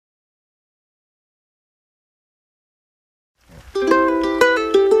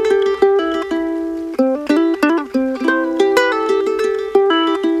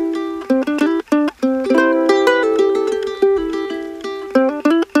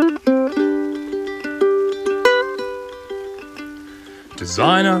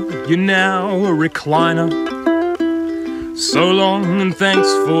Designer, you're now a recliner. So long and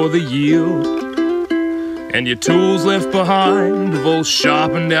thanks for the yield. And your tools left behind have all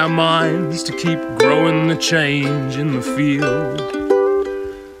sharpened our minds to keep growing the change in the field.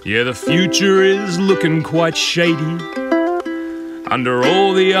 Yeah, the future is looking quite shady under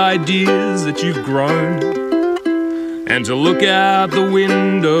all the ideas that you've grown. And to look out the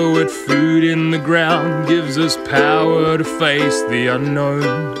window at food in the ground gives us power to face the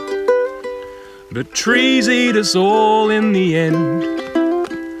unknown. But trees eat us all in the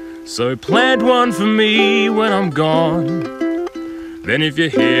end, so plant one for me when I'm gone. Then if you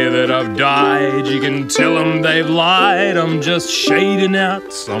hear that I've died, you can tell them they've lied. I'm just shading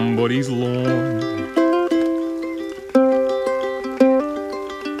out somebody's lawn.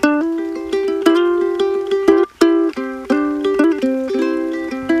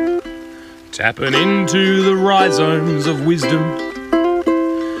 Tapping into the rhizomes of wisdom,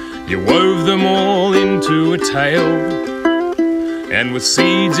 you wove them all into a tale. And with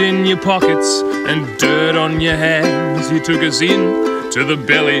seeds in your pockets and dirt on your hands, you took us into the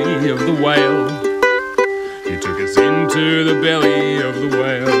belly of the whale. You took us into the belly of the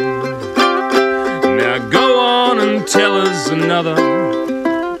whale. Now go on and tell us another,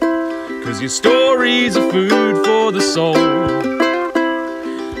 'cause your stories are food for the soul,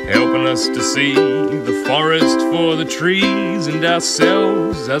 helping us to see the forest for the trees and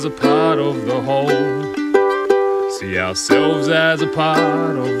ourselves as a part of the whole. See ourselves as a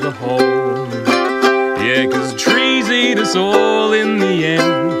part of the whole. Yeah, 'cause trees eat us all in the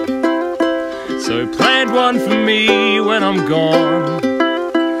end, so plant one for me when I'm gone.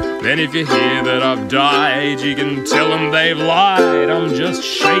 Then if you hear that I've died, you can tell them they've lied. I'm just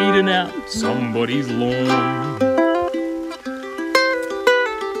shading out somebody's lawn.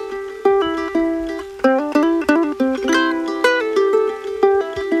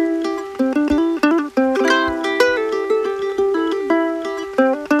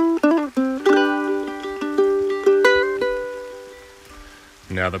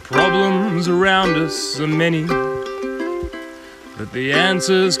 Now the problems around us are many, but the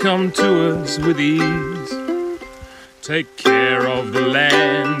answers come to us with ease. Take care of the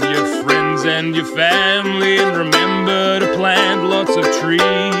land, your friends and your family, and remember to plant lots of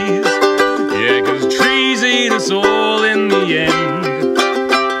trees. Yeah, 'cause trees eat us all in the end,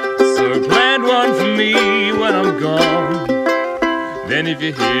 so plant one for me when I'm gone. Then if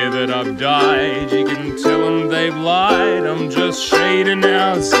you hear that I've died, you can tell them they've lied. I'm just shading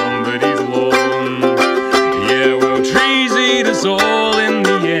out somebody's lawn. Yeah, well, trees eat us all in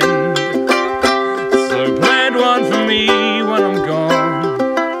the end, so plant one for me when I'm gone.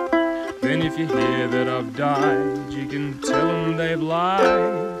 Then if you hear that I've died, you can tell them they've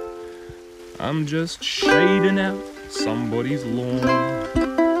lied. I'm just shading out somebody's lawn.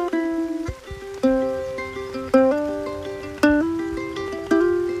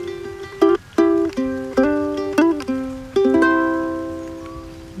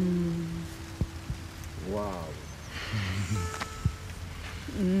 Wow.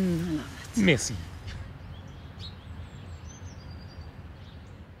 Merci.